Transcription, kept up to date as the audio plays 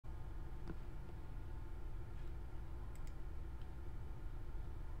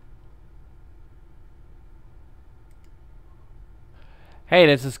Hey,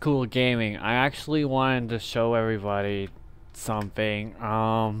 this is Cool Gaming. I actually wanted to show everybody something.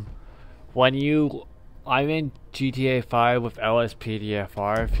 When I'm in GTA 5 with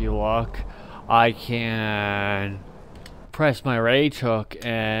LSPDFR. If you look, I can press my rage hook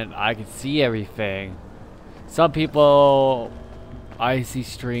and I can see everything. Some people, I see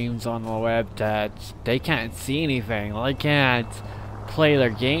streams on the web that they can't see anything. They can't play their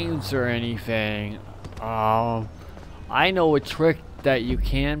games or anything. I know a trick that you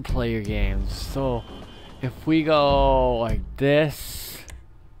can play your games. So if we go like this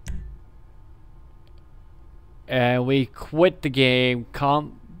and we quit the game,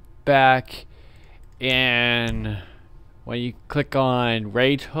 come back, and when you click on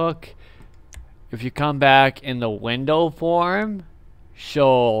rage hook, if you come back in the window form,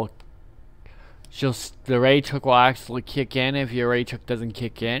 the rage hook will actually kick in if your rage hook doesn't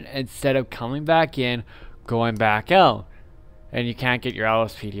kick in, instead of coming back in, going back out. And you can't get your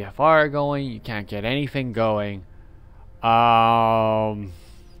LSPDFR going, you can't get anything going. Nothing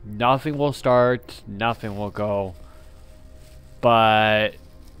will start, nothing will go. But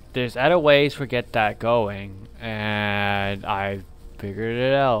there's other ways to get that going, and I figured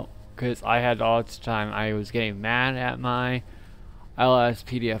it out. Because I had all this time, I was getting mad at my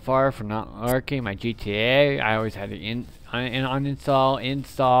LSPDFR for not working, my GTA. I always had to uninstall,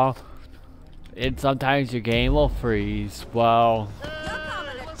 install. And sometimes your game will freeze. Well,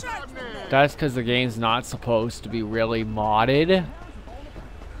 that's because the game's not supposed to be really modded,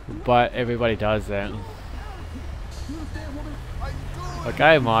 but everybody does it. Like,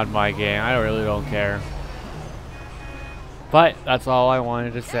 I mod my game, I really don't care. But that's all I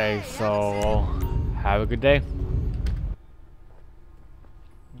wanted to say, so have a good day.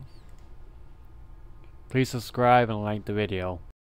 Please subscribe and like the video.